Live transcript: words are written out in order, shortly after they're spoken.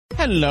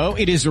Hello,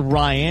 it is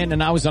Ryan,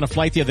 and I was on a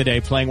flight the other day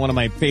playing one of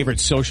my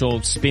favorite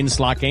social spin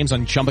slot games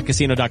on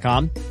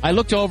ChumbaCasino.com. I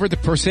looked over at the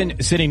person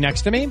sitting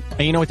next to me, and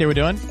you know what they were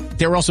doing?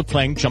 They were also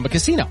playing Chumba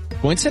Casino.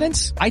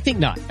 Coincidence? I think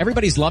not.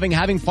 Everybody's loving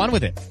having fun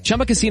with it.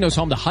 Chumba Casino is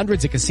home to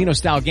hundreds of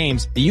casino-style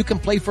games that you can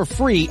play for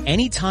free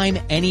anytime,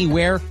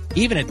 anywhere,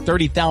 even at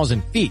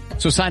 30,000 feet.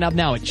 So sign up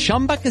now at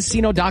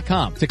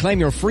ChumbaCasino.com to claim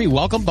your free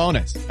welcome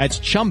bonus. That's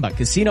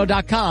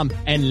ChumbaCasino.com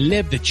and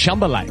live the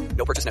Chumba life.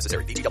 No purchase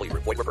necessary. VGW.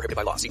 Void where prohibited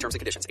by law. See terms and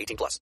conditions.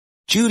 18+.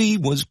 Judy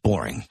was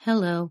boring.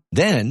 Hello.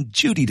 Then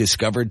Judy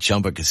discovered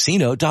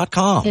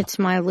ChumbaCasino.com. It's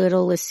my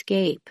little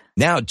escape.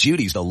 Now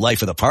Judy's the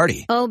life of the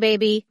party. Oh,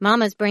 baby,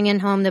 mama's bringing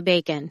home the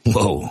bacon.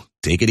 Whoa,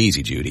 take it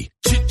easy, Judy.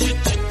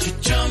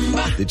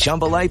 The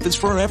Chumba life is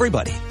for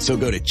everybody. So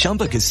go to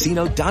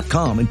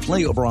ChumbaCasino.com and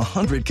play over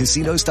 100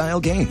 casino-style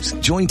games.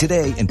 Join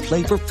today and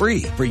play for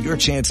free for your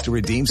chance to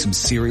redeem some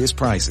serious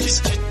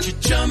prizes.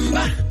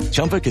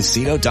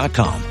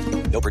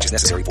 ChumbaCasino.com. No purchase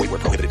necessary. Void where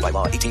prohibited by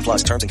law.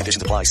 18+. Terms and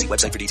conditions apply. See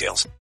website for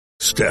details.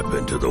 Step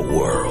into the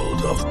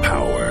world of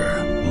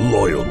power,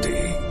 loyalty,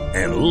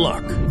 and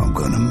luck. I'm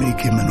gonna make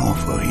him an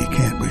offer he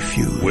can't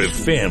refuse. With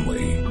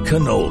family,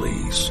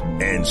 cannolis,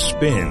 and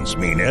spins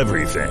mean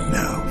everything.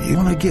 Now, you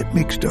wanna get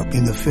mixed up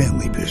in the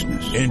family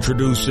business.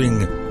 Introducing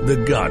The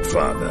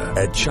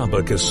Godfather at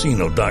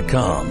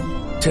ChumbaCasino.com.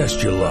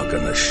 Test your luck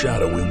in the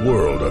shadowy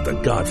world of The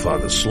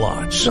Godfather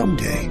slot.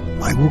 Someday,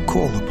 I will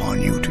call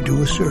upon you to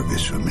do a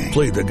service for me.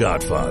 Play The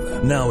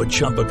Godfather now at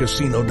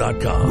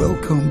ChumbaCasino.com.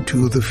 Welcome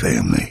to the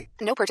family.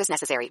 No purchase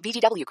necessary.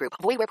 VGW Group.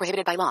 Void where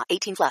prohibited by law.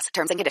 18+.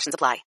 Terms and conditions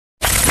apply.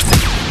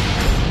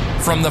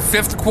 From the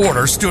Fifth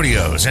Quarter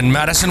Studios in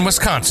Madison,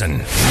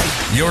 Wisconsin,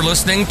 you're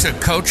listening to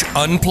Coach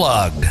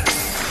Unplugged.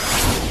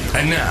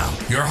 And now,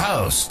 your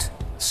host,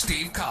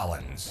 Steve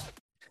Collins.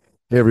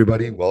 Hey,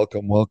 everybody.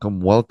 Welcome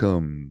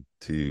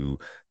to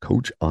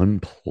Coach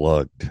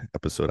Unplugged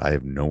episode. I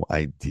have no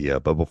idea.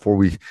 But before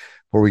we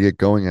get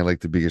going, I'd like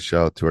to big a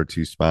shout out to our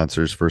two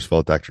sponsors. First of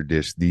all, Dr.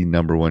 Dish, the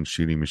 #1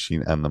 shooting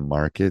machine on the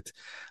market.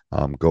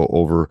 Go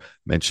over,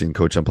 mention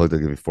Coach Unplugged. They'll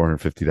give you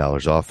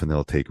 $450 off, and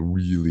they'll take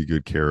really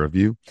good care of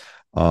you.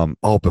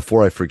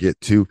 Before I forget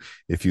too,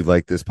 if you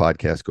like this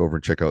podcast, go over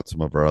and check out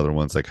some of our other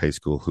ones like High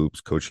School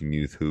Hoops, Coaching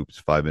Youth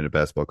Hoops, 5-Minute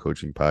Basketball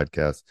Coaching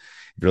Podcast.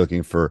 If you're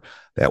looking for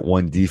that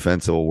one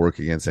defense that will work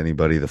against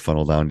anybody, the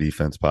Funnel Down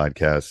Defense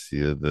Podcast,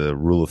 the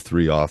Rule of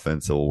 3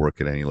 offense that will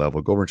work at any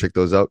level, go over and check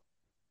those out.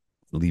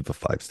 Leave a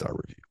 5-star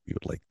review. We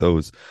would like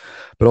those.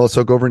 But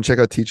also go over and check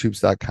out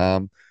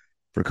teachhoops.com.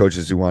 For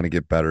coaches who want to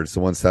get better. It's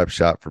the one-stop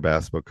shop for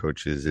basketball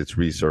coaches. It's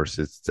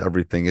resources. It's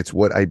everything. It's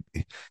what I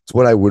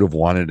would have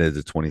wanted as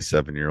a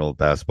 27-year-old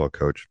basketball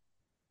coach.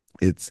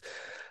 It's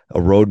a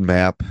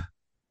roadmap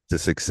to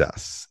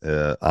success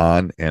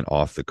on and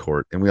off the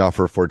court. And we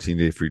offer a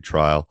 14-day free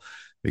trial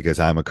because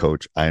I'm a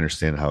coach. I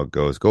understand how it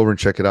goes. Go over and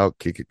check it out.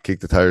 Kick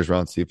the tires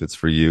around, see if it's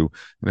for you.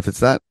 And if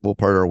it's not, we'll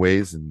part our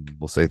ways and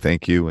we'll say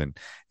thank you and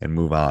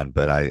move on.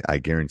 But I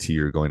guarantee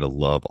you're going to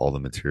love all the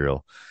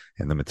material.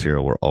 And the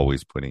material we're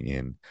always putting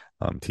in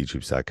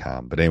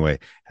teachhoops.com. But anyway,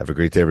 have a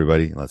great day,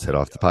 everybody. Let's head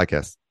off the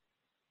podcast.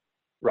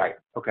 Right.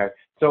 Okay.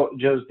 So,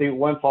 Joe, the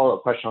one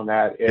follow-up question on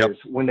that is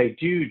when they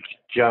do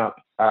jump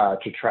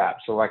to trap,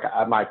 so like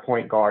my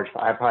point guards,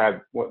 I probably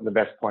have one of the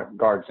best point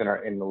guards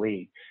in the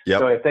league. Yep.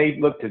 So if they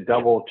look to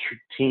double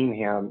team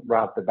him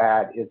right off the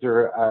bat, is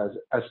there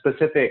a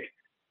specific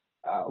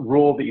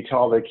rule that you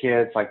tell the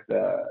kids, like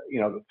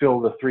fill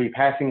the 3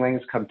 passing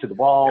lanes, come to the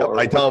ball? Yep. Or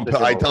I tell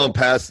them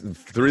pass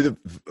through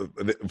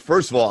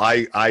first of all,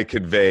 I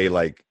convey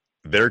like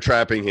they're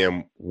trapping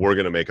him. We're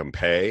going to make them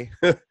pay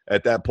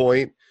at that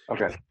point.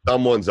 Okay.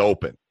 Someone's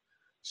open.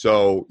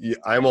 So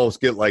I almost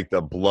get like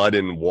the blood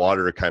and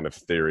water kind of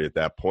theory at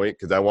that point.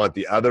 Cause I want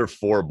the other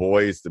 4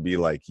 boys to be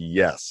like,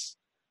 yes,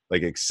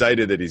 like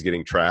excited that he's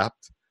getting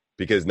trapped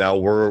because now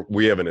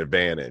we have an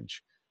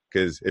advantage.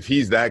 Because if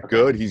he's that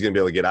good, he's going to be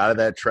able to get out of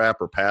that trap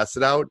or pass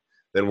it out,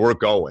 then we're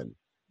going.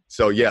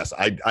 So, yes,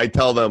 I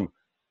tell them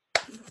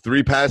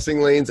 3 passing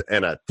lanes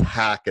and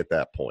attack at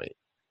that point.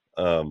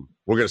 We're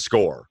going to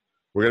score.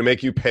 We're going to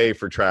make you pay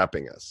for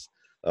trapping us.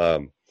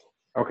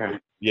 Okay.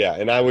 Yeah,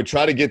 and I would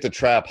try to get the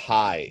trap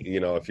high.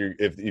 If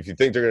you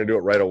think they're going to do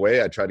it right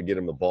away, I try to get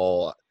him the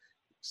ball,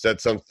 set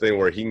something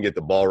where he can get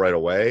the ball right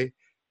away,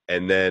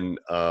 and then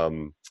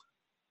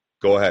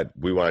go ahead.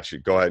 We want you.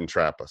 Go ahead and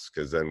trap us,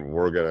 because then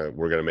we're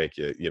gonna make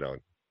you.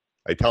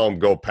 I tell them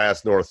go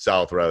past north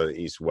south rather than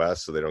east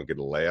west, so they don't get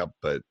a layup.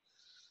 But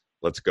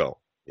let's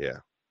go. Yeah.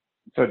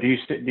 So do you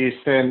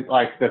send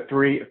like the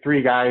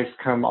three guys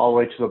come all the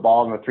way to the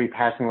ball in the 3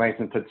 passing lanes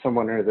and put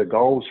someone under the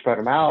goal, spread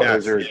them out? Yes, or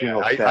is there a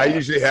general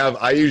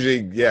I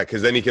usually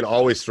because then he can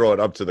always throw it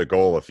up to the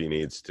goal if he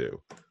needs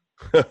to.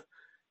 Okay.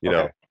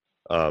 Yeah.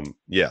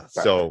 Gotcha.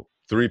 So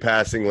 3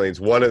 passing lanes.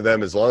 One of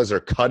them, as long as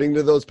they're cutting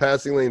to those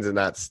passing lanes and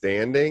not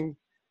standing.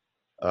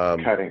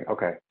 Cutting.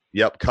 Okay.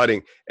 Yep,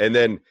 cutting, and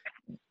then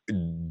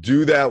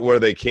do that where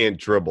they can't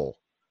dribble.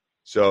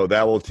 So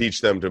that will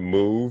teach them to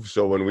move.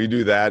 So when we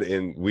do that,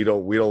 and we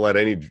don't let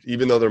any,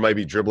 even though there might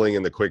be dribbling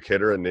in the quick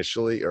hitter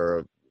initially,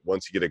 or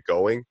once you get it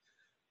going,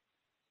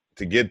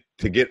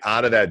 to get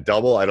out of that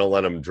double, I don't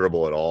let them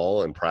dribble at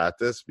all in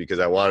practice because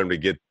I want them to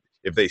get.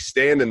 If they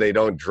stand and they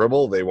don't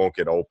dribble, they won't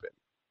get open.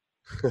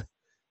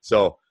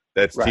 So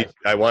that's right.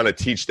 I want to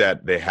teach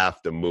that they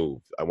have to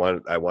move. I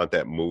want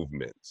that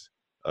movement.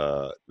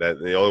 That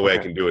the only way I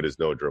can do it is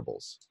no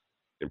dribbles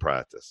in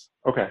practice.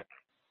 Okay.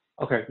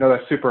 No,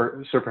 that's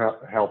super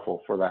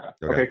helpful for that.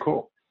 Okay,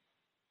 cool.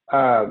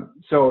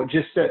 So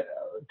just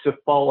to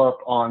follow up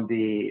on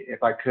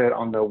if I could,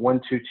 on the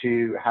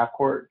 1-2-2 half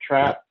court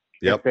trap.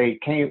 Yep.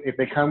 If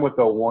they come with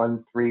a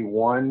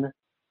 1-3-1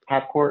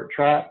 half court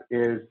trap,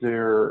 is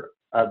there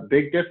a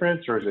big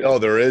difference, or is it? No,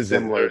 there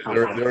isn't.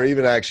 Similar? They're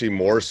even actually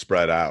more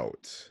spread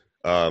out.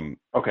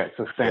 Okay,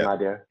 so same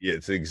idea. Yeah,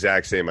 it's the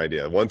exact same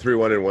idea.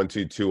 1-3-1 and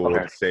 1-2-2 will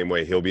work the same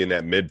way. He'll be in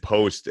that mid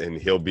post, and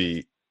he'll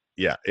be.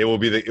 Yeah, it will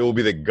be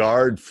the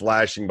guard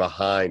flashing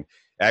behind.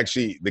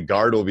 Actually, the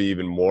guard will be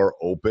even more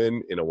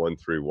open in a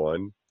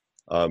 1-3-1,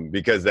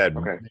 because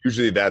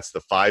usually that's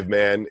the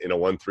 5-man in a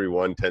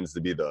 1-3-1 tends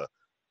to be the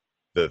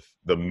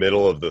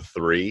middle of the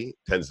 3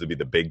 tends to be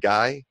the big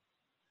guy.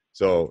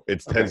 So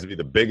it tends to be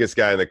the biggest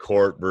guy in the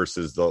court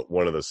versus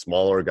one of the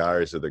smaller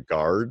guys or the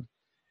guard.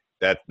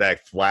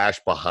 That flash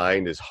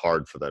behind is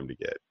hard for them to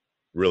get,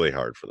 really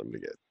hard for them to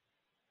get,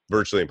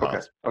 virtually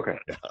impossible. Okay.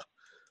 Yeah.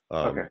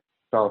 Okay.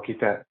 So I'll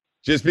keep that.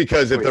 Just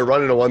because if they're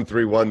running a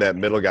 1-3-1, that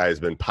middle guy has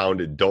been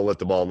pounded. Don't let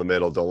the ball in the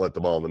middle. Don't let the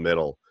ball in the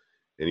middle.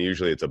 And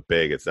usually it's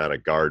it's not a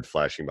guard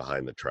flashing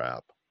behind the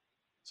trap.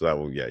 So that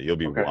will, you'll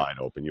be wide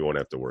open. You won't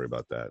have to worry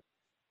about that.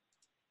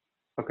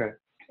 Okay.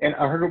 And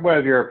I heard one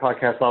of your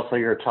podcasts also,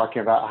 you're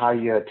talking about how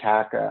you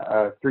attack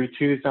a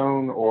 3-2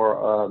 zone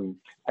or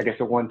I guess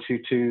a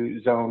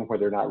 1-2-2 zone where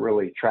they're not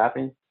really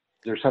trapping. Is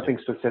there something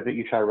specific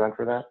you try to run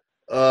for that?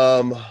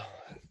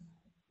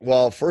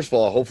 Well, first of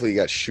all, hopefully you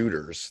got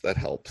shooters. That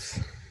helps.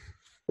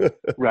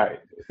 Right.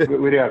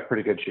 We do have a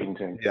pretty good shooting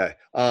team. Yeah.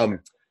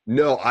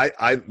 No,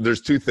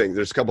 there's two things.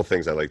 There's a couple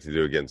things I like to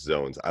do against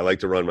zones. I like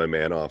to run my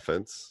man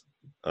offense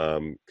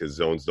because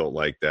zones don't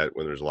like that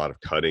when there's a lot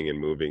of cutting and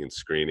moving and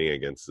screening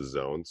against the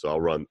zone.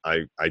 So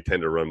I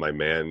tend to run my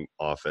man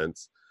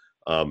offense.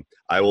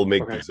 I will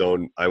make the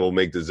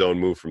zone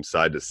move from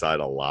side to side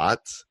a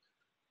lot.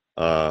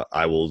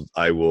 I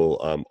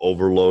will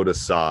overload a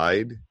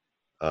side.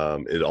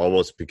 It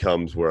almost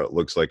becomes where it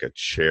looks like a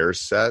chair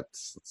set.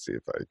 Let's see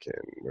if I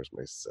can. Where's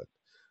my set?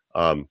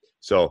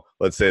 So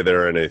let's say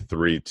they're in a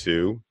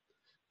 3-2.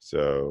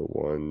 So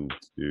 1,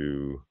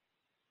 2,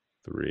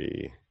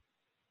 3,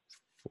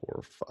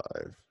 4,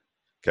 5.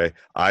 Okay.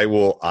 I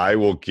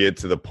will get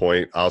to the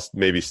point. I'll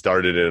maybe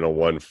start it in a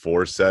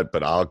 1-4 set,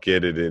 but I'll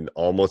get it in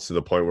almost to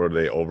the point where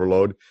they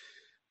overload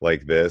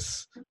like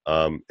this.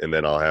 And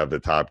then I'll have the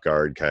top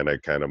guard kind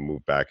of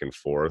move back and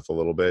forth a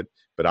little bit,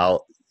 but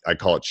I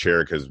call it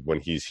chair because when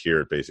he's here,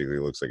 it basically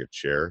looks like a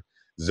chair.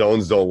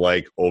 Zones don't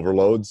like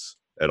overloads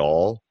at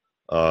all.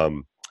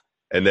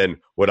 And then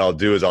what I'll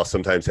do is I'll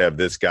sometimes have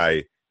this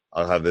guy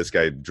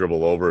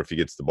dribble over if he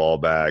gets the ball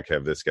back,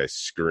 have this guy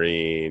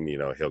screen,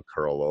 he'll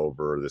curl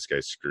over, this guy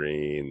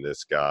screen,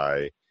 this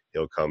guy,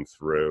 he'll come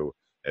through,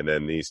 and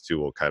then these two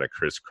will kind of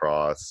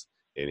crisscross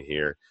in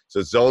here.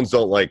 So zones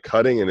don't like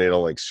cutting and they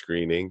don't like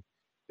screening.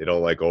 They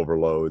don't like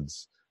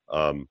overloads.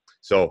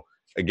 So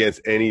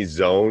against any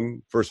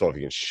zone, first of all, if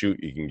you can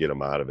shoot, you can get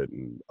them out of it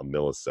in a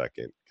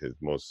millisecond because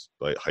most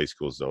high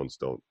school zones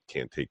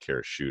can't take care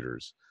of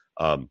shooters.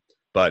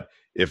 But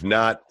if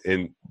not,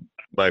 in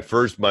my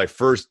first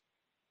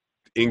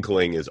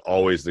inkling is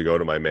always to go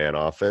to my man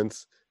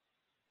offense.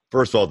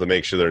 First of all, to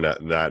make sure they're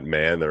not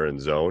man, they're in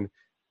zone,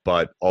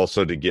 but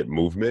also to get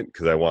movement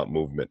because I want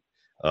movement.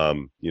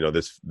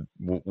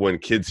 When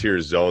kids hear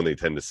zone, they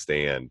tend to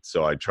stand.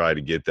 So I try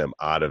to get them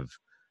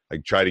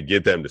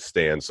to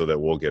stand so that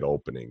we'll get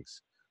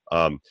openings.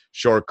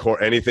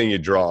 Anything you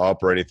draw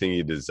up or anything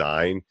you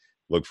design,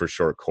 look for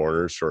short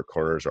corners. Short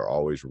corners are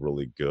always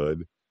really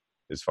good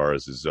as far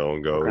as the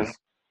zone goes.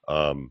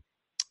 Okay.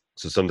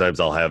 So sometimes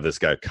I'll have this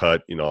guy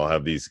cut, I'll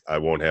have these, I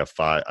won't have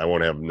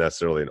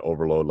necessarily an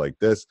overload like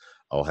this.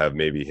 I'll have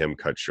maybe him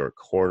cut short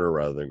corner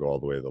rather than go all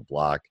the way to the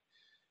block.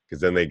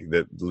 Because then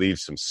that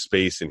leaves some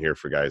space in here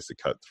for guys to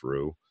cut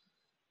through.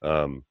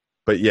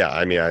 But yeah,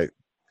 I mean,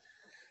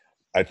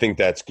 I think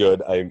that's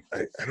good. I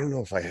don't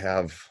know if I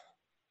have.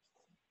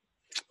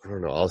 I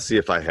don't know. I'll see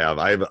if I have.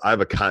 I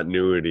have a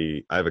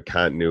continuity. I have a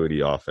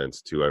continuity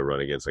offense too. I run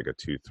against like a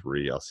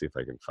 2-3. I'll see if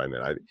I can find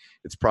that.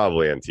 It's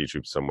probably on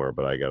T-Troop somewhere,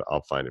 but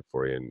I'll find it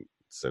for you and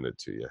send it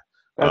to you.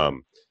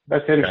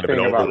 That's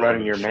interesting about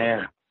running your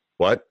man.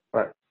 What?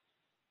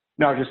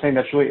 No, I'm just saying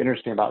that's really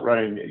interesting about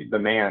running the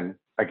man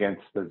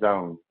against the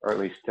zone, or at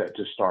least to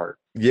start.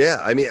 Yeah,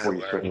 I mean,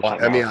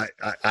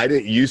 I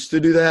didn't used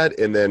to do that,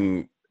 and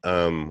then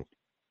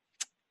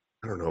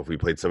I don't know if we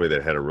played somebody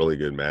that had a really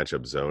good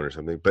matchup zone or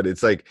something, but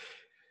it's like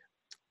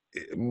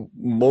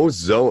most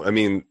zone. I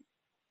mean,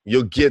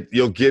 you'll get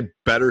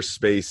better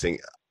spacing.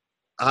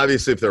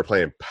 Obviously, if they're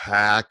playing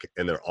pack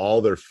and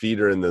all their feet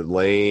are in the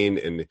lane,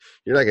 and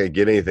you're not going to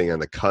get anything on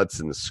the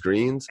cuts and the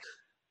screens,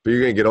 but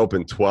you're going to get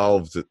open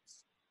 12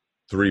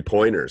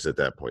 3-pointers at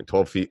that point,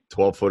 12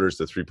 footers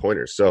to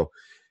 3-pointers. So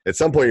at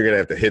some point you're going to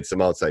have to hit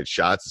some outside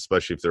shots,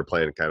 especially if they're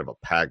playing kind of a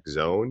packed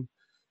zone.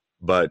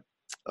 But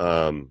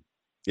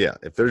yeah,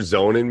 if they're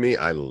zoning me,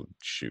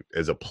 shoot.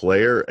 As a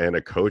player and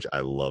a coach,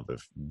 I love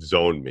it.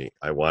 Zone me.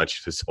 I want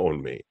you to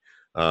zone me.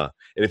 And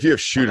if you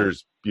have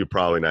shooters, you're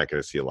probably not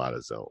going to see a lot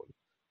of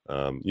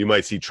zone. You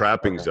might see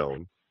trapping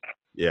zone.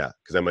 Yeah,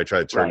 because I might try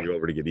to turn you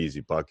over to get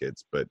easy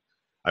buckets, but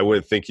I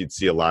wouldn't think you'd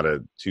see a lot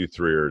of 2-3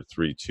 or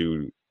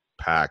 3-2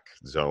 pack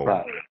zone.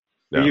 Right.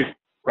 No.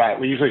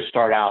 We usually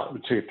start out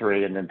with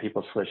 2-3, and then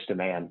people switch to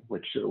man,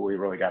 which we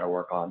really got to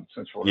work on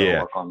since we're going to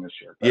work on this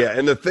year. But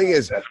and the thing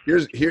is,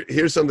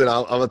 here's something.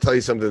 I'm going to tell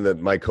you something that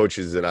my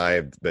coaches and I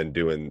have been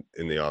doing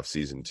in the off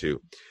season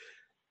too.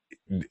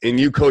 And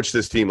you coached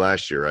this team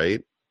last year,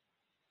 right?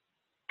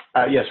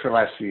 Yes, for the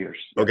last few years.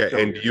 Okay,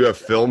 and you have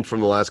film from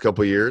the last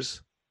couple of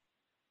years?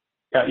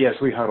 Yes,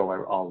 we huddle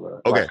all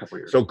the last couple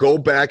of years. So go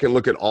back and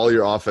look at all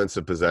your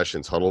offensive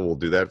possessions. Huddle will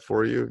do that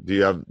for you. Do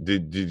you have?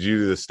 Did you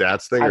do the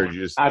stats thing, or did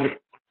you just?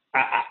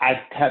 I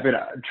haven't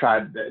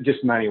tried,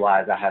 just money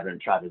wise. I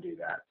haven't tried to do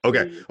that.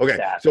 Okay.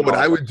 So what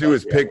I would do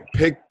is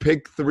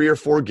pick 3 or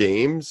 4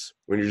 games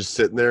when you're just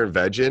sitting there and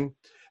vegging,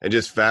 and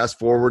just fast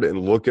forward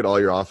and look at all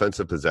your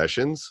offensive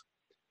possessions,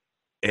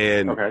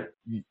 and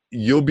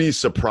you'll be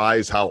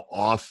surprised how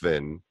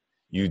often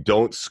you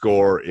don't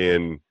score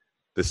in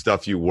the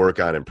stuff you work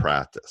on in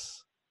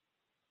practice.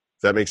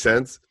 Does that make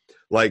sense?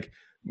 Like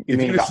if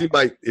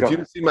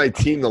you see my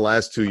team the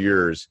last 2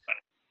 years,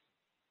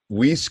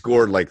 we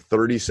scored like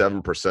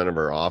 37% of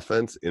our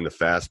offense in the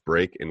fast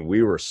break, and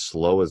we were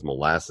slow as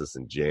molasses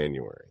in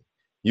January.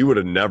 You would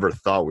have never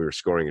thought we were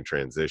scoring in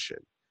transition.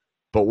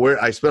 But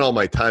where I spent all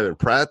my time in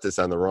practice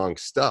on the wrong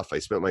stuff. I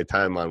spent my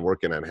time on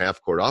working on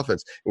half-court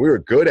offense, and we were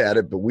good at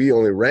it, but we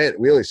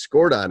only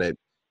scored on it.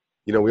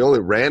 We only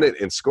ran it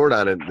and scored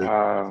on it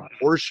the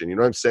portion. You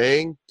know what I'm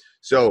saying?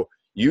 So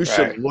you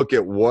should look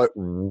at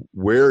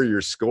where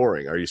you're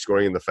scoring. Are you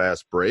scoring in the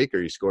fast break?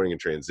 Are you scoring in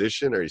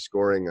transition? Are you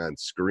scoring on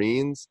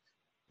screens?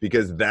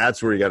 Because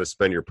that's where you got to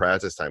spend your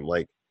practice time.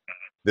 Like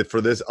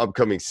for this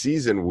upcoming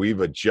season, we've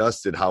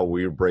adjusted how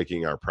we're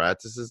breaking our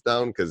practices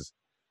down because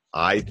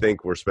I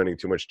think we're spending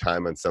too much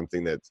time on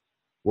something that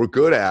we're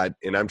good at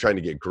and I'm trying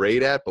to get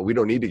great at, but we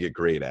don't need to get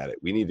great at it.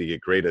 We need to get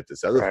great at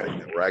this other thing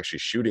that we're actually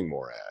shooting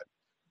more at.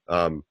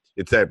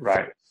 It's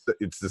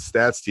the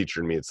stats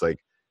teacher in me. It's like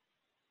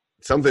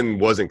something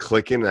wasn't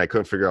clicking and I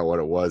couldn't figure out what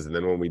it was. And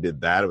then when we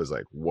did that, it was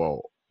like,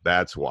 whoa,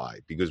 that's why.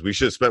 Because we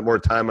should have spent more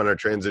time on our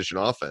transition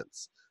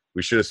offense.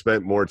 We should have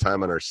spent more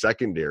time on our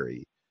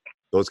secondary,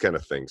 those kind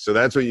of things. So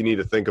that's what you need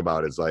to think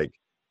about is like,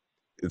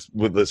 it's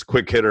with this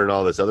quick hitter and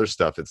all this other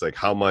stuff. It's like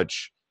how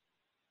much,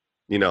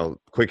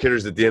 quick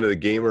hitters at the end of the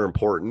game are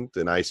important.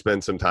 And I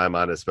spend some time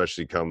on it,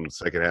 especially come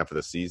second half of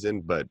the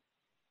season. But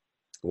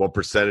what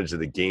percentage of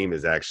the game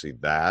is actually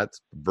that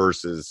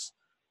versus,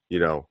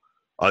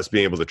 us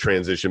being able to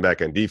transition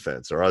back on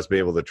defense or us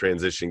being able to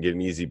transition, get an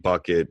easy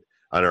bucket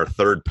on our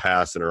third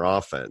pass in our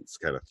offense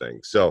kind of thing.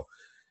 So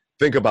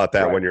think about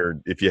that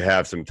if you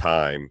have some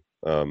time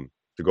to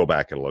go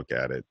back and look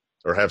at it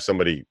or have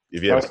somebody,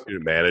 if you have a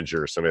student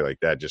manager or somebody like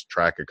that, just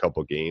track a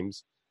couple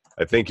games.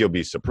 I think you'll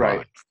be surprised.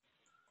 Right.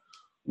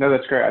 No,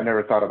 that's great. I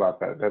never thought about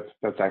that.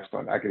 That's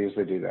excellent. I could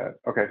easily do that.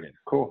 Okay,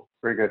 cool.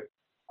 Very good.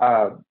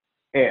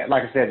 And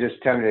like I said,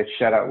 just tell me to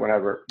shut up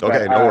whenever.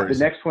 Okay, no worries.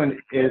 The next one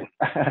is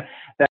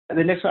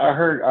the next one I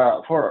heard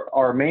for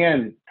our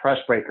man press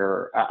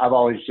breaker. I've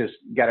always just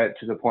got it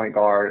to the point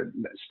guard,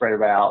 spread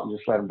it out, and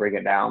just let him bring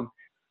it down.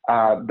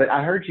 But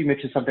I heard you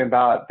mention something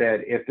about that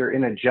if they're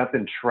in a jump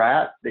and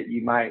trap, that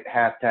you might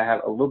have to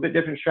have a little bit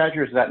different strategy,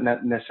 or is that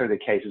not necessarily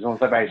the case as long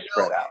as everybody's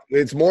spread out?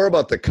 It's more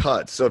about the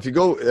cuts. So if you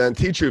go on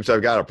T-Troops,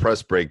 I've got a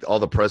press break, all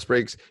the press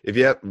breaks. If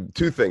you have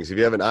two things, if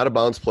you have an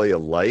out-of-bounds play you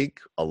like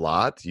a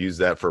lot, use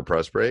that for a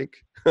press break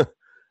because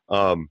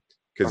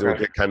it will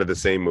get kind of the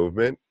same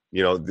movement.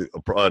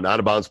 An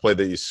out-of-bounds play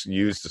that you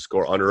use to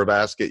score under a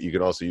basket, you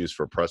can also use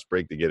for a press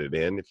break to get it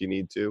in if you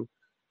need to.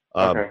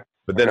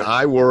 But then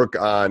I work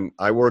on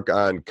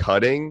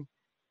cutting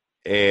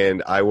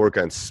and I work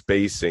on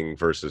spacing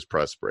versus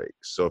press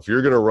breaks. So if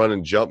you're going to run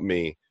and jump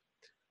me,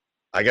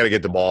 I got to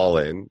get the ball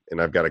in,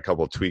 and I've got a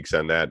couple of tweaks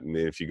on that. And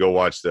if you go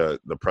watch the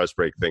press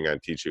break thing on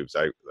T-Troops,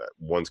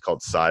 one's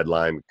called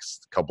sideline,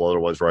 a couple other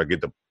ones where I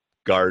get the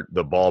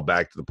ball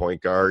back to the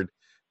point guard,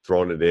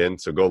 throwing it in.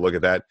 So go look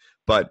at that.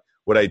 But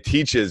what I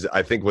teach is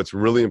I think what's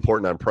really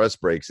important on press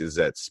breaks is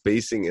that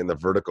spacing in the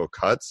vertical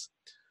cuts.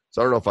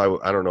 So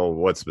I don't know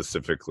what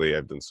specifically.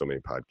 I've done so many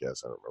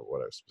podcasts. I don't remember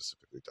what I was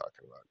specifically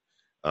talking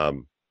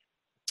about.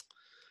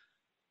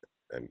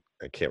 And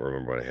I can't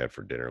remember what I had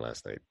for dinner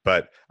last night.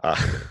 But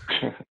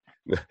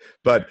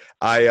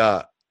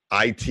I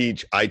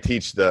teach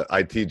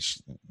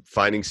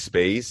finding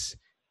space,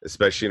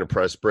 especially in a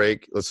press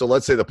break. So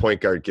let's say the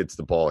point guard gets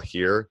the ball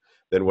here.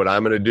 Then what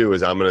I'm going to do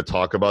is I'm going to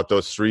talk about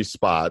those three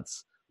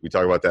spots. We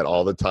talk about that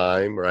all the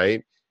time,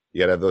 right? You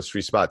got to have those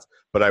three spots.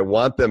 But I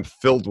want them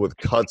filled with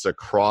cuts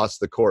across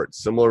the court,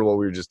 similar to what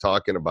we were just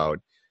talking about.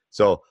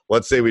 So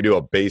let's say we do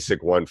a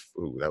basic one.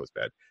 Ooh, that was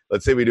bad.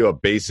 Let's say we do a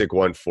basic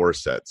 1-4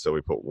 set. So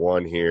we put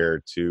 1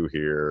 here, 2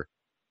 here,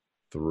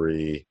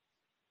 3,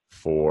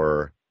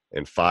 4,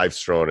 and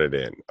 5's thrown it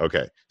in.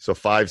 Okay, so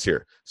 5's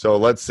here. So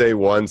let's say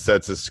 1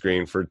 sets a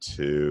screen for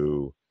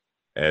 2,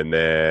 and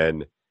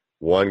then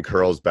 1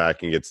 curls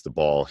back and gets the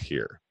ball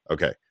here.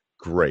 Okay,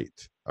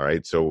 great. All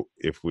right, so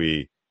if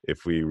we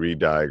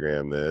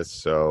re-diagram this,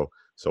 so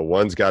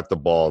 1's got the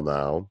ball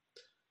now.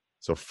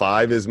 So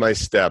 5 is my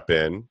step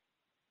in.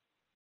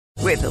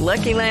 With the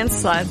Lucky Land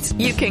Slots,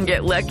 you can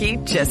get lucky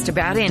just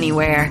about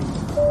anywhere.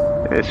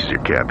 This is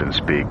your captain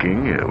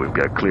speaking. We've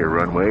got clear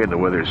runway and the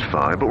weather's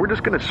fine, but we're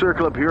just going to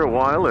circle up here a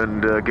while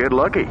and get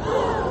lucky.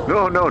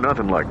 No,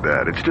 nothing like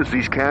that. It's just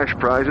these cash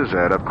prizes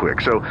add up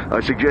quick. So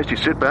I suggest you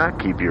sit back,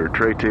 keep your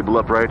tray table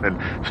upright, and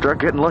start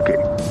getting lucky.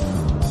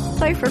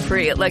 Play for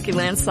free at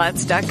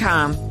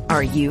LuckyLandSlots.com.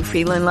 Are you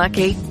feeling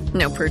lucky?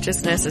 No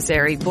purchase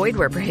necessary. Void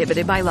where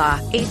prohibited by law.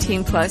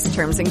 18+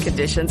 terms and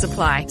conditions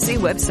apply. See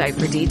website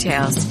for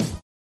details.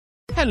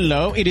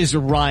 Hello, it is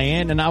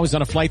Ryan, and I was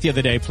on a flight the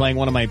other day playing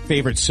one of my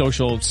favorite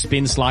social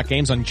spin slot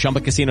games on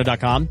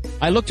ChumbaCasino.com.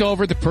 I looked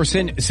over at the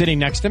person sitting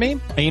next to me,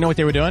 and you know what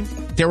they were doing?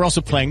 They were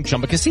also playing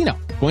Chumba Casino.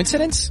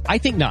 Coincidence? I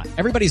think not.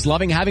 Everybody's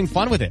loving having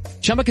fun with it.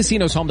 Chumba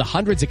Casino is home to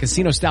hundreds of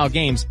casino-style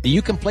games that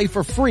you can play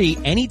for free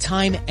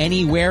anytime,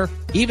 anywhere,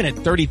 even at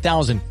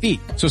 30,000 feet.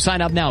 So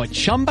sign up now at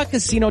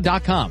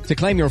ChumbaCasino.com to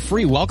claim your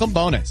free welcome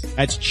bonus.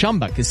 That's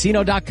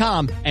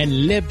ChumbaCasino.com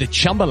and live the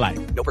Chumba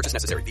life. No purchase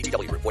necessary.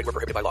 VGW Group. Void where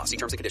prohibited by law. See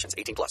terms and conditions.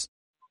 18+.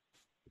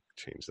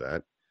 Change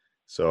that.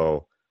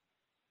 So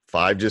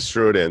 5 just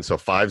threw it in. So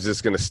 5's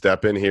just going to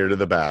step in here to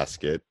the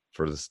basket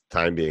for the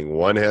time being.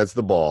 1 has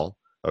the ball.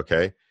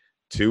 Okay.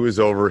 2 is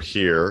over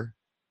here.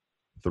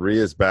 3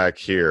 is back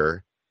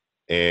here.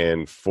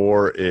 And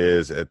 4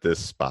 is at this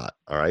spot.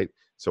 All right.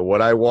 So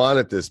what I want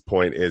at this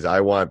point is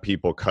I want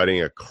people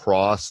cutting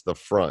across the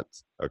front.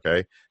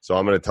 Okay. So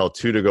I'm going to tell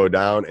 2 to go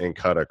down and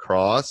cut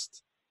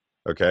across.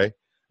 Okay.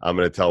 I'm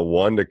going to tell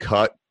 1 to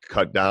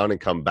cut down and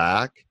come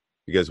back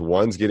because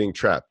 1's getting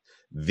trapped.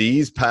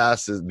 These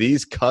passes,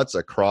 these cuts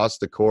across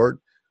the court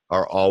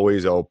are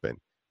always open.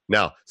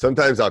 Now,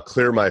 sometimes I'll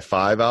clear my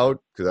 5 out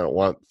because I don't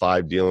want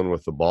 5 dealing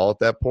with the ball at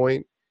that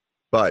point.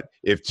 But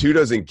if 2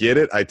 doesn't get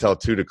it, I tell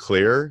 2 to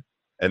clear,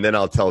 and then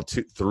I'll tell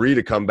 3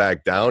 to come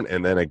back down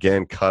and then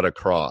again cut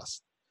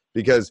across.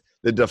 Because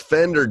the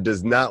defender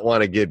does not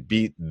want to get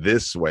beat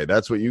this way.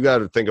 That's what you got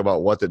to think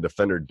about, what the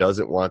defender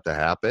doesn't want to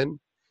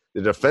happen.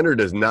 The defender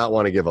does not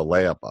want to give a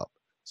layup up.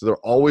 So they're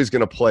always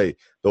going to play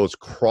those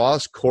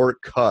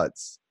cross-court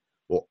cuts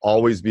will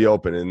always be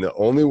open. And the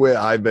only way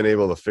I've been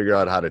able to figure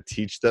out how to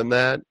teach them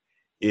that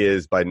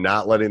is by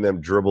not letting them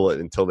dribble it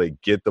until they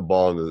get the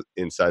ball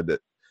inside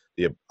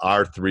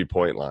our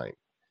 3-point line.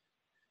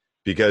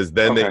 Because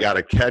then they got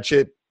to catch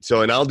it.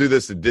 So, and I'll do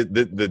this.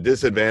 The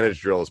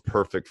disadvantage drill is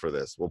perfect for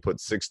this. We'll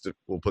put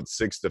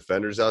 6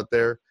 defenders out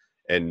there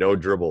and no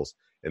dribbles.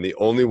 And the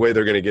only way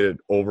they're going to get it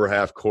over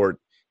half court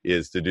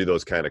is to do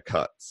those kind of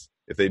cuts.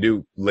 If they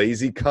do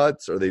lazy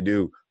cuts or they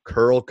do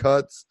curl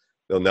cuts,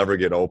 they'll never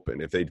get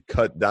open. If they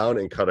cut down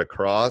and cut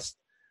across,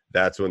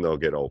 that's when they'll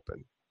get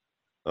open.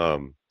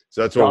 So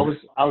that's what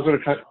I was going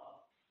to try.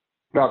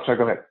 No, sorry.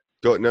 Go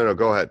ahead.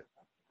 Go ahead.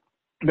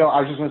 No,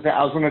 I was just going to say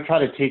I was going to try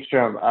to teach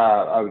them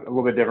a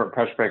little bit different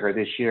press breaker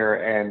this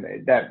year,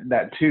 and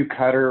that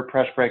 2-cutter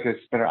press break has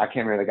been, I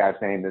can't remember the guy's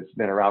name, that's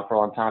been around for a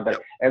long time,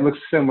 but it looks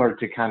similar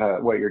to kind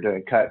of what you're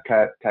doing. Cut.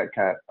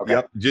 Okay.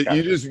 Yep.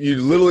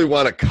 You literally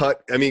want to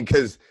cut. I mean,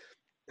 because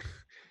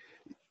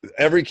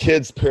every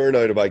kid's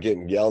paranoid about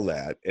getting yelled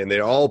at, and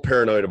they're all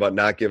paranoid about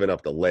not giving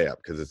up the layup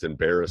because it's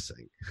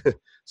embarrassing.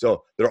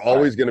 So they're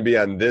always going to be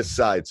on this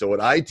side. So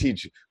what I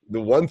teach,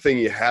 the one thing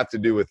you have to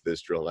do with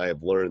this drill, and I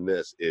have learned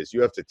this, is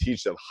you have to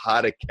teach them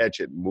how to catch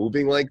it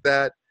moving like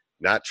that,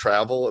 not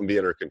travel and be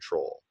under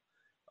control.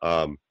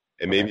 And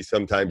maybe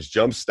sometimes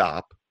jump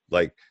stop.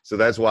 So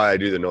that's why I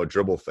do the no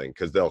dribble thing,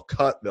 because they'll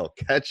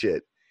catch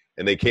it,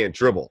 and they can't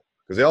dribble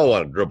because they all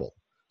want to dribble.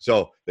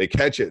 So they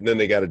catch it, and then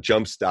they got to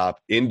jump stop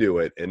into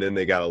it, and then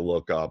they got to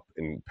look up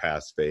and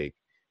pass fake,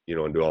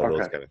 and do all those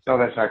kind of things. Oh,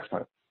 that's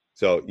excellent.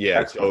 So,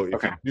 yeah, excellent. So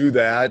if you do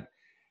that,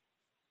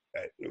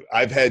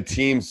 I've had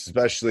teams,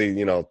 especially,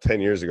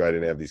 10 years ago, I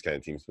didn't have these kind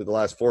of teams. But the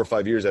last 4 or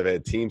 5 years, I've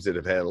had teams that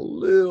have been a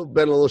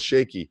little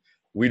shaky.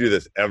 We do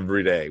this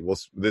every day. We'll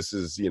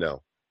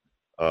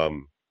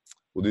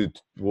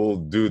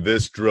do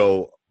this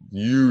drill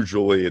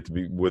usually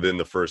within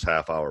the first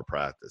half-hour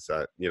practice.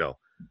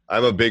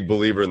 I'm a big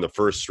believer in the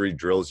first 3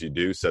 drills you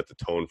do set the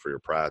tone for your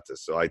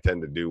practice. So I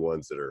tend to do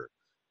ones that are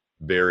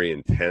very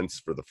intense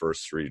for the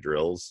first 3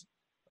 drills.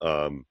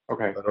 I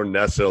don't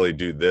necessarily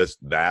do this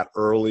that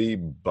early,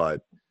 but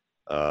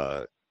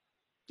I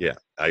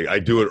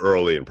do it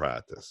early in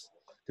practice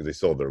because they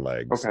still have their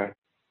legs. Okay.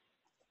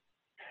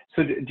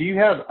 So do you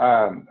have,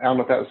 I don't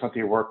know if that was something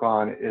you work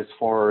on as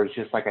far as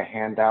just like a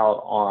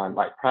handout on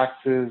like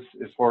practices,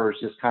 as far as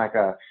just kind of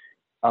like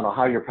I don't know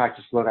how your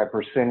practice look at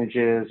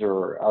percentages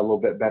or a little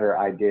bit better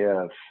idea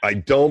of. I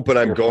don't, but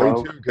I'm going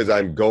flow? to, because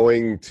I'm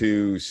going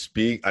to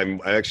speak. I'm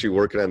actually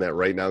working on that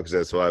right now, because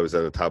that's what I was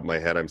at the top of my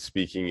head. I'm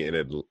speaking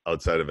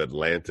outside of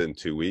Atlanta in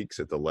 2 weeks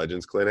at the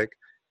Legends Clinic,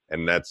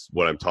 and that's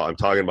what I'm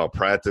talking about,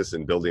 practice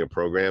and building a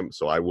program.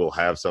 So I will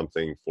have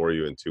something for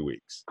you in 2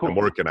 weeks. Cool. I'm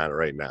working on it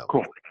right now.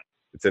 Cool.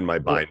 It's in my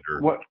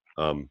binder.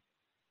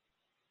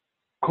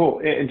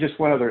 Cool. And just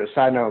one other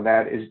side note of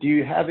that is, do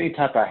you have any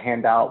type of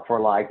handout for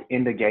like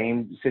in the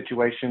game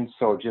situations?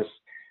 So just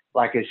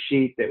like a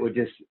sheet that would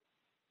just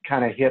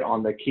kind of hit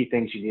on the key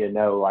things you need to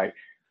know, like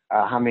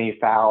how many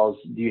fouls,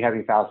 do you have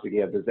any fouls to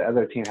give? Does the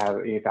other team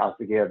have any fouls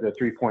to give? The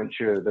 3-point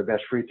shooter, the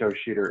best free throw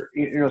shooter,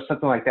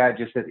 something like that,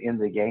 just at the end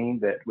of the game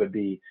that would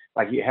be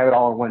like you have it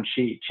all in one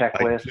sheet,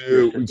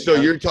 checklist. So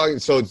you're talking,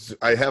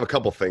 I have a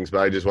couple things, but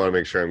I just want to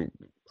make sure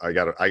I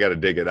got to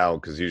dig it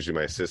out, because usually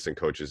my assistant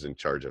coach is in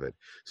charge of it.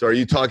 So are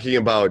you talking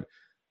about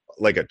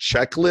like a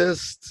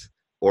checklist,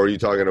 or are you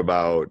talking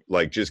about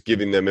like just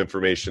giving them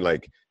information?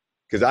 Like,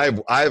 because I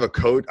have a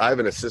coach, I have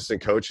an assistant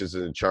coach who's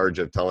in charge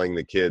of telling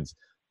the kids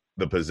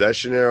the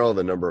possession arrow,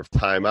 the number of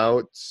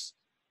timeouts.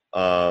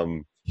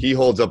 He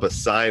holds up a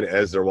sign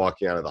as they're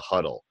walking out of the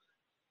huddle.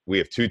 We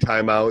have 2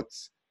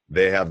 timeouts.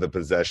 They have the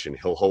possession.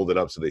 He'll hold it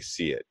up so they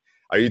see it.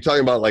 Are you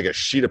talking about like a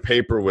sheet of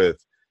paper with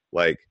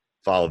like,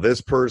 follow this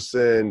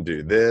person,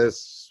 do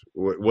this?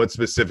 What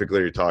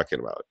specifically are you talking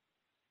about?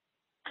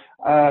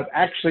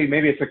 Actually,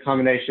 maybe it's a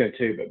combination of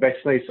two, but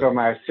basically, so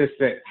my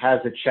assistant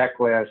has a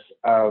checklist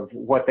of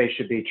what they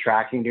should be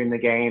tracking during the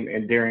game,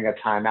 and during a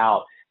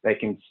timeout, they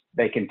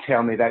can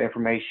tell me that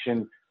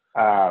information.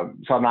 So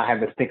I'm not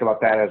having to think about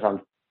that as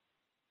I'm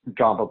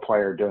Jamba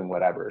player doing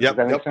whatever. Yep. Does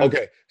that make sense?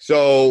 Okay.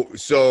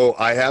 So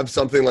I have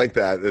something like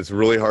that. It's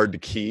really hard to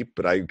keep,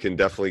 but I can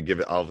definitely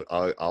give it.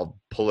 I'll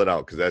pull it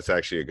out, because that's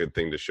actually a good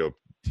thing to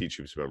teach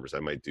hoops members. I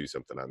might do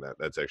something on that.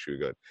 That's actually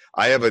good.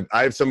 I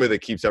have somebody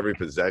that keeps every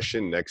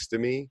possession next to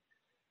me.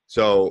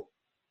 So,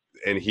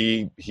 and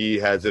he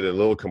has it in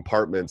little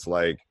compartments,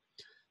 like,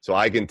 so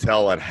I can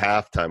tell at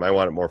halftime. I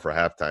want it more for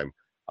halftime.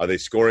 Are they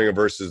scoring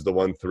versus the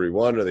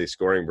 1-3-1? Are they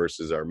scoring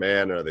versus our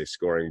man? Are they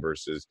scoring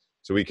versus?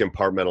 So we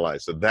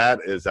compartmentalize. So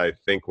that is, I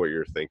think, what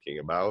you're thinking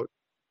about.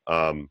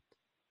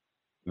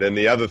 Then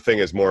the other thing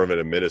is more of an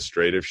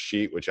administrative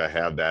sheet, which I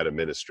have that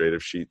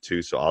administrative sheet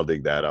too. So I'll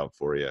dig that out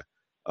for you.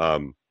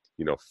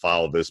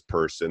 Follow this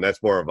person.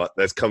 That's more of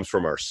that comes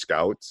from our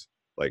scouts.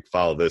 Like,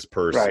 follow this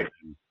person.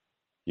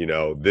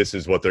 Right. This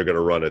is what they're going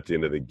to run at the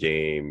end of the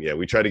game. Yeah,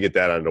 we try to get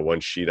that onto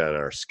one sheet on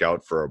our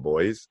scout for our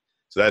boys.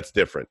 So that's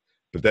different.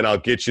 But then I'll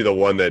get you the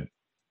one that,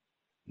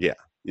 yeah.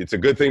 It's a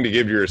good thing to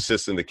give your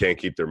assistant that can't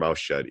keep their mouth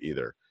shut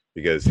either,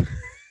 because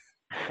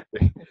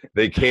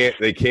they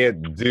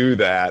can't do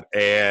that,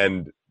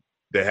 and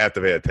they have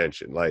to pay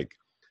attention. Like,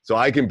 so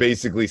I can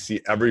basically see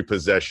every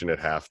possession at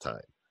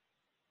halftime,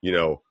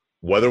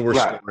 whether we're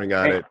scoring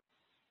on it,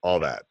 all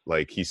that.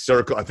 Like,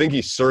 I think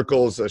he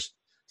circles if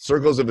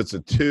it's a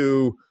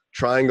 2,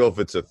 triangle if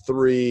it's a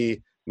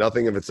 3,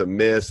 nothing if it's a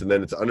miss, and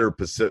then it's under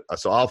Pacific.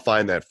 So I'll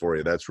find that for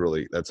you. That's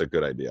a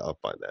good idea. I'll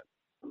find that.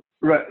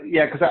 Right.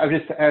 Yeah. Because I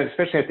just,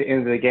 especially at the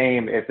end of the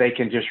game, if they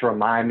can just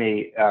remind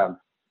me,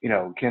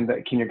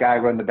 can your guy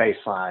run the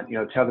baseline?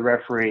 Tell the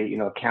referee,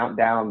 count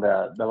down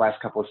the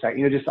last couple of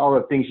seconds. Just all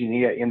the things you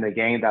need in the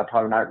game that I'm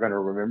probably not going to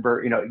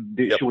remember.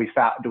 Should we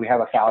foul? Do we have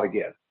a foul to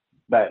give?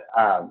 But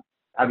I'm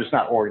just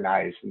not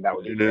organized, and that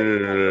would.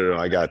 No.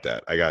 I got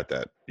that.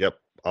 Yep.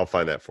 I'll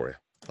find that for you.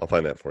 All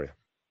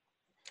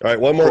right.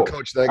 One more,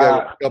 coach. Then I got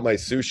to pick up my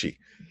sushi.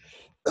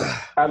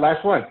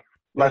 Last one.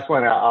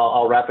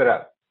 I'll wrap it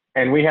up.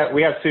 And we have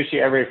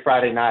sushi every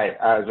Friday night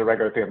as a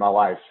regular thing with my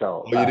wife.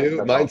 So you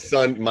do? Mine's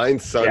Sunday.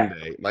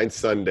 Yeah. Mine's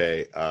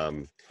Sunday.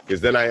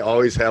 Because then I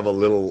always have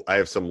I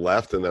have some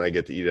left, and then I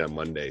get to eat it on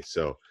Monday.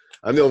 So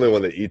I'm the only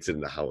one that eats it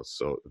in the house.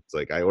 So it's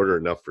like I order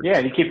enough for. Yeah,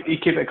 you keep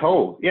it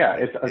cold. Yeah,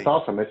 it's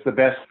awesome. It's the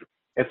best.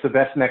 It's the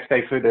best next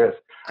day food there is.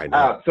 I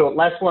know. So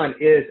last one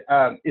is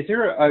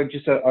there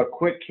just a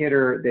quick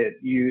hitter that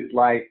you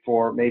like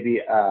for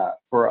maybe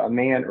for a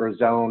man or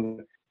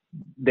zone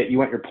that you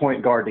want your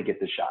point guard to get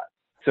the shot?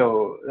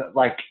 So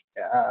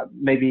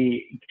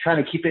maybe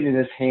trying to keep it in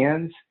his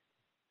hands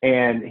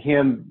and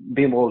him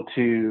being able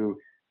to,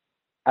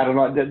 I don't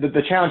know,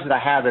 the challenge that I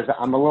have is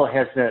I'm a little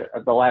hesitant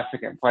at the last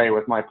second play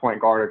with my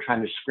point guard or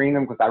trying to screen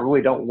him, because I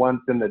really don't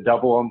want them to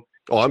double him.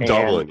 Oh, I'm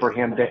doubling. For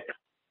him to,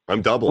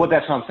 I'm doubling. Well,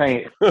 that's what I'm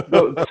saying.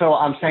 So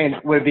I'm saying,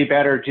 would it be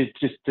better just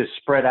to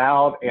spread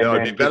out? And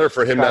it'd be better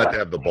for him not to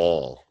have the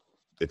ball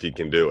if he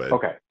can do it.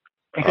 Okay.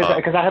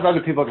 Because I have other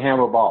people who can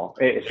handle the ball.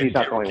 He's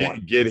not the only one.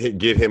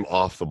 Get him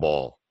off the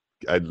ball.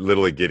 I'd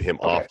literally get him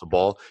off the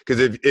ball.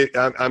 Because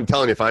I'm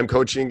telling you, if I'm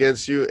coaching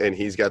against you and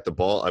he's got the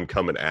ball, I'm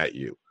coming at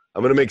you.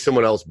 I'm going to make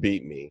someone else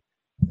beat me,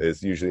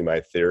 is usually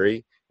my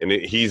theory. And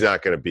he's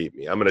not going to beat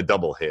me. I'm going to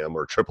double him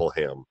or triple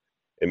him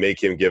and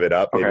make him give it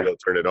up. Maybe he'll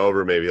turn it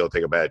over. Maybe he'll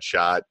take a bad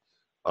shot.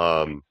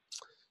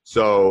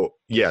 So,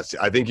 yes,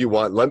 I think you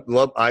want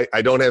 –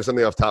 I don't have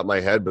something off the top of my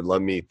head, but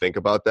let me think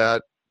about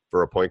that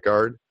for a point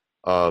guard.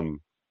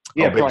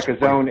 Yeah, for like a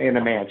zone and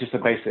a man, just a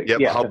basic. Yep.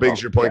 Yeah, How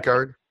big's your point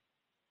guard?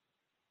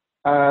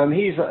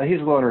 He's a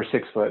little under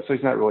 6 foot, so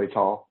he's not really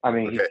tall. I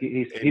mean,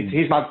 Okay.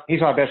 he's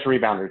my best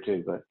rebounder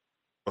too. But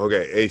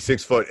Okay, a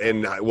 6 foot,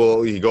 and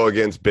will he go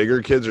against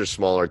bigger kids or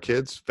smaller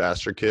kids,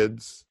 faster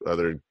kids?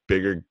 Other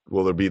bigger?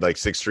 Will there be like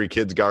 6'3"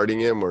 kids guarding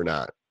him or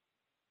not?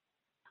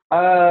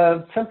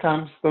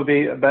 sometimes they'll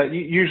be, but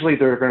usually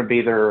they're going to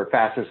be their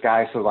fastest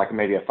guy. So like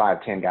maybe a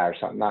 5'10" guy or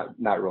something.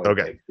 Not really.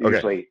 Okay. Big.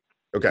 Usually.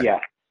 Okay. Yeah.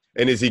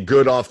 And is he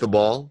good off the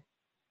ball?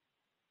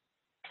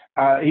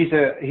 He's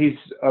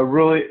a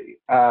really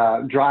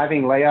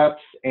driving layups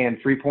and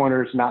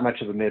 3-pointers. Not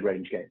much of a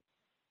mid-range game.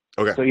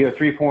 Okay. So you have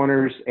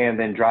 3-pointers and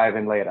then drive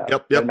and lay it up.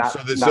 Yep. Not,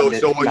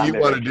 so what you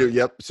want to do?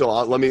 Yep. So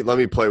let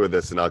me play with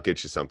this and I'll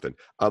get you something.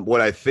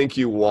 What I think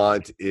you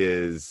want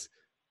is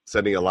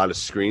setting a lot of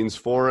screens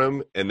for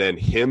him, and then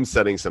him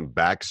setting some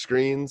back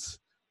screens,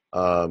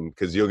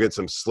 because you'll get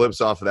some slips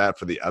off of that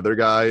for the other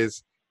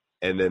guys,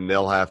 and then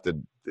they'll have to,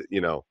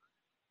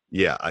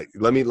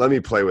 let me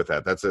play with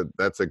that. That's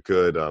a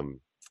good.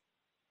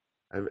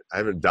 I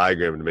haven't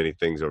diagrammed many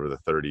things over the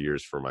 30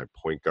 years for my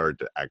point guard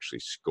to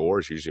actually score.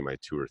 It's usually my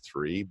 2 or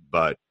 3,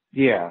 but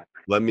yeah.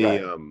 Let me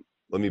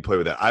play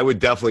with that. I would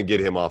definitely get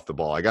him off the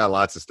ball. I got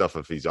lots of stuff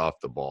if he's off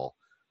the ball.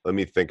 Let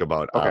me think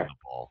about on the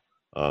ball.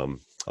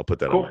 I'll put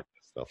that on my list.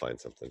 I'll find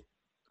something.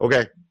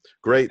 Okay,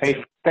 great.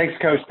 Hey, thanks,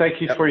 Coach.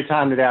 Thank you for your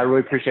time today. I really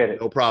appreciate it.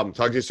 No problem.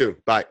 Talk to you soon.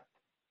 Bye.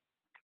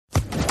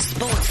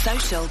 Sports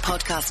Social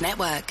Podcast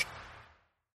Network.